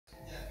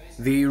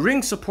The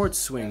ring support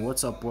swing.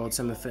 What's up, World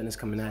Summit Fitness,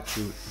 coming at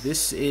you.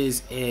 This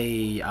is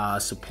a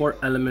support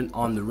element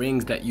on the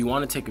rings that you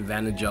want to take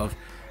advantage of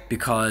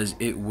because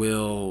it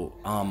will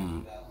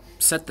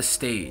set the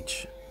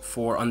stage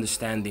for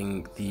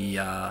understanding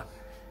the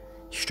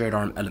straight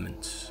arm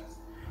elements.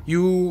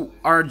 You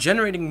are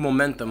generating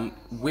momentum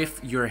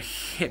with your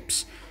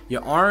hips.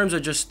 Your arms are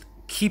just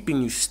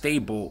keeping you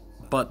stable,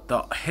 but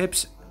the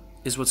hips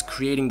is what's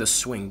creating the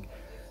swing.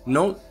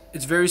 Note,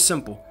 it's very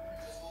simple.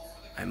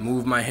 I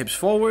move my hips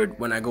forward.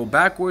 When I go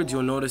backwards,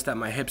 you'll notice that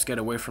my hips get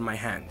away from my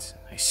hands.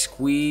 I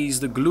squeeze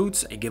the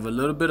glutes. I give a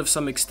little bit of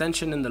some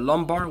extension in the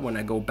lumbar when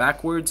I go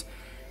backwards.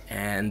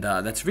 And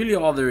that's really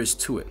all there is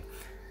to it.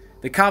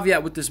 The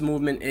caveat with this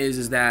movement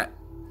is that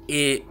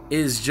it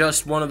is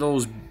just one of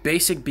those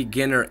basic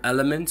beginner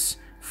elements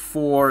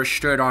for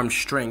straight arm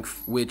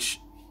strength, which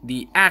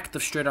the act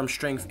of straight arm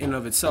strength in and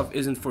of itself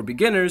isn't for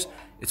beginners.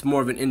 It's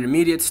more of an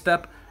intermediate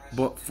step.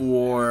 But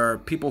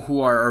for people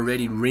who are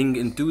already ring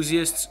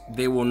enthusiasts,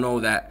 they will know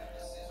that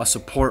a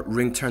support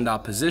ring turned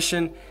out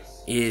position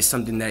is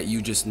something that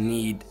you just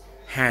need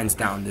hands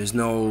down. There's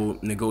no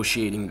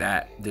negotiating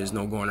that. There's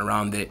no going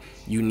around it.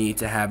 You need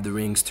to have the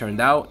rings turned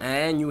out,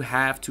 and you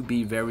have to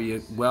be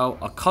very well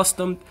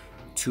accustomed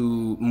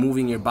to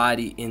moving your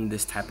body in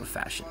this type of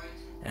fashion.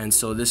 And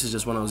so this is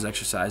just one of those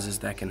exercises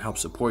that can help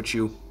support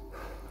you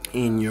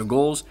in your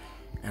goals,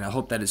 and I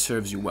hope that it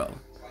serves you well.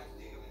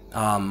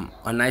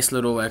 A nice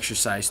little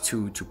exercise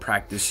to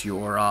practice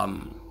your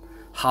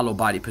hollow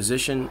body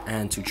position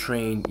and to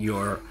train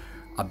your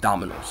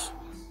abdominals.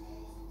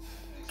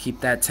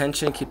 Keep that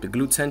tension, keep the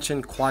glute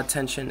tension, quad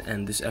tension,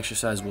 and this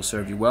exercise will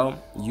serve you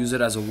well. Use it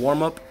as a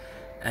warm-up,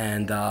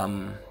 and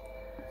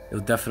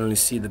you'll definitely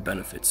see the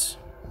benefits.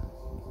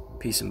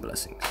 Peace and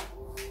blessings.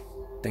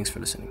 Thanks for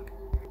listening.